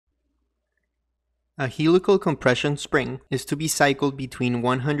A helical compression spring is to be cycled between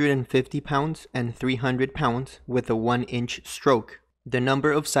 150 pounds and 300 pounds with a 1-inch stroke. The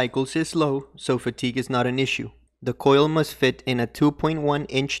number of cycles is low, so fatigue is not an issue. The coil must fit in a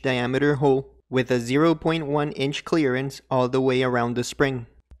 2.1-inch diameter hole with a 0.1-inch clearance all the way around the spring.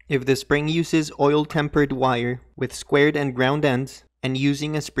 If the spring uses oil-tempered wire with squared and ground ends and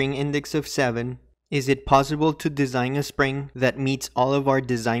using a spring index of 7, is it possible to design a spring that meets all of our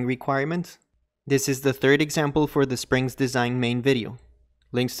design requirements? This is the third example for the springs design main video.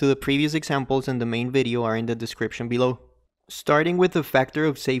 Links to the previous examples and the main video are in the description below. Starting with a factor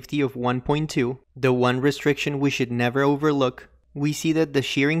of safety of 1.2, the one restriction we should never overlook, we see that the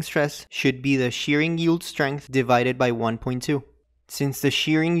shearing stress should be the shearing yield strength divided by 1.2. Since the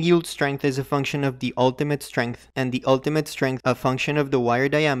shearing yield strength is a function of the ultimate strength and the ultimate strength a function of the wire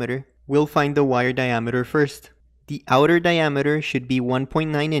diameter, we'll find the wire diameter first. The outer diameter should be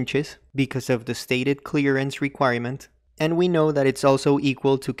 1.9 inches because of the stated clearance requirement, and we know that it's also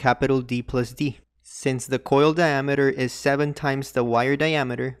equal to capital D plus D. Since the coil diameter is 7 times the wire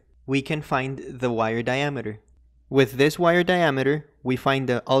diameter, we can find the wire diameter. With this wire diameter, we find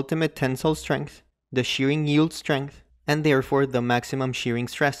the ultimate tensile strength, the shearing yield strength, and therefore the maximum shearing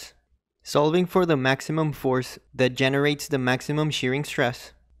stress. Solving for the maximum force that generates the maximum shearing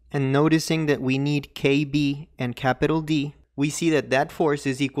stress, and noticing that we need KB and capital D, we see that that force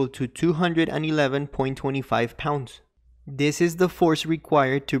is equal to 211.25 pounds. This is the force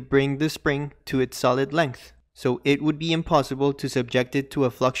required to bring the spring to its solid length, so it would be impossible to subject it to a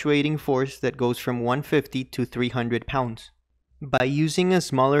fluctuating force that goes from 150 to 300 pounds. By using a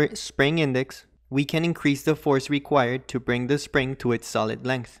smaller spring index, we can increase the force required to bring the spring to its solid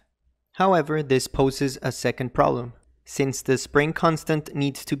length. However, this poses a second problem. Since the spring constant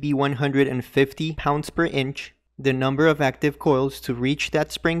needs to be 150 pounds per inch, the number of active coils to reach that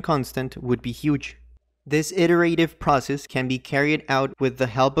spring constant would be huge. This iterative process can be carried out with the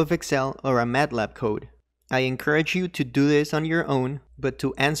help of Excel or a MATLAB code. I encourage you to do this on your own, but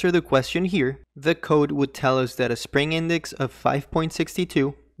to answer the question here, the code would tell us that a spring index of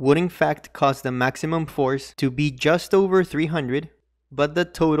 5.62 would in fact cause the maximum force to be just over 300, but the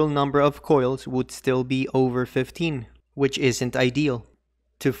total number of coils would still be over 15, which isn't ideal.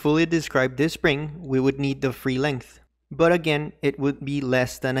 To fully describe this spring, we would need the free length, but again, it would be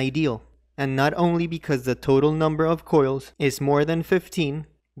less than ideal. And not only because the total number of coils is more than 15,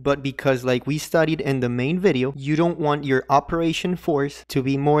 but because, like we studied in the main video, you don't want your operation force to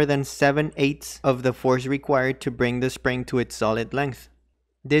be more than 7/8 of the force required to bring the spring to its solid length.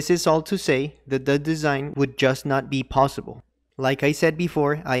 This is all to say that the design would just not be possible. Like I said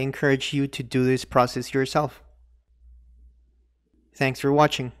before, I encourage you to do this process yourself. Thanks for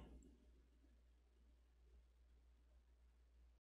watching.